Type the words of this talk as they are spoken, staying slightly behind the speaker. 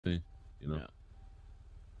You know. Yeah.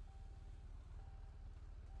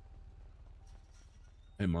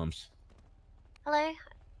 Hey, moms. Hello.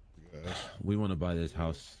 Yes. We want to buy this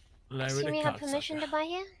house. I assume you have permission to buy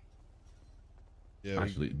here? Yeah.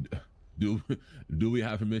 Actually, do we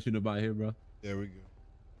have permission to buy here, bro? Yeah, we good.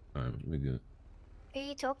 All right, we good. Who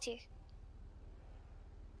you talk to?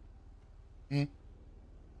 Hmm?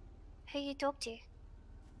 Who you talk to?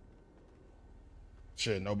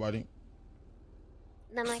 Shit, nobody.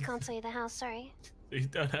 Then I can't sell you the house, sorry. You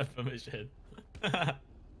don't have permission.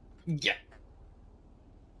 Yeah.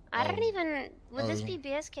 I don't even... Would this oh. be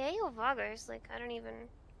BSK or Vagos? Like, I don't even...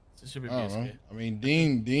 It should be I don't know. BSK. I mean,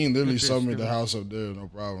 Dean literally It's sold me the different. house up there, no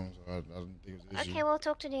problem. So I don't think it was an issue. Okay, we'll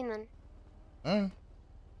talk to Dean then.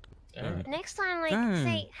 Alright. Next time, like, Dang.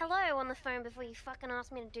 say hello on the phone before you fucking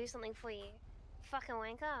ask me to do something for you. Fucking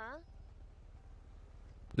wanker.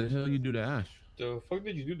 The hell you do to Ash? The fuck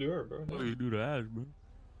did you do to her, bro? What do you do to Ash, bro?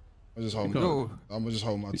 I'm just holding. Yo. I'm gonna just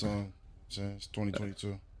hold my tongue. It's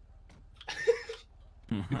 2022.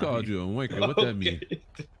 He called you a wanker. What that mean?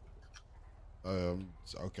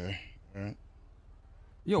 Okay. All right.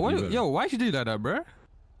 Yo, why'd you do that, bro?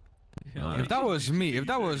 Nah, If that was me,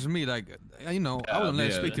 like, you know, I wouldn't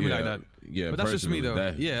let it speak to me like that. Yeah, But that's just me, though.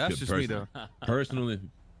 personally, Yeah, that's just me, though. Personally,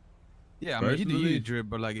 Yeah, I mean, you Personally- drip,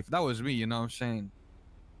 but like, if that was me, you know what I'm saying?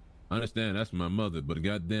 I understand that's my mother, but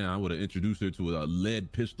goddamn, I would have introduced her to a lead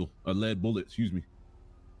pistol, a lead bullet. Excuse me.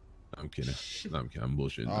 I'm kidding. I'm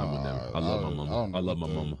bullshitting. I would never. I love my mama. I love my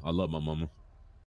mama. I love my mama.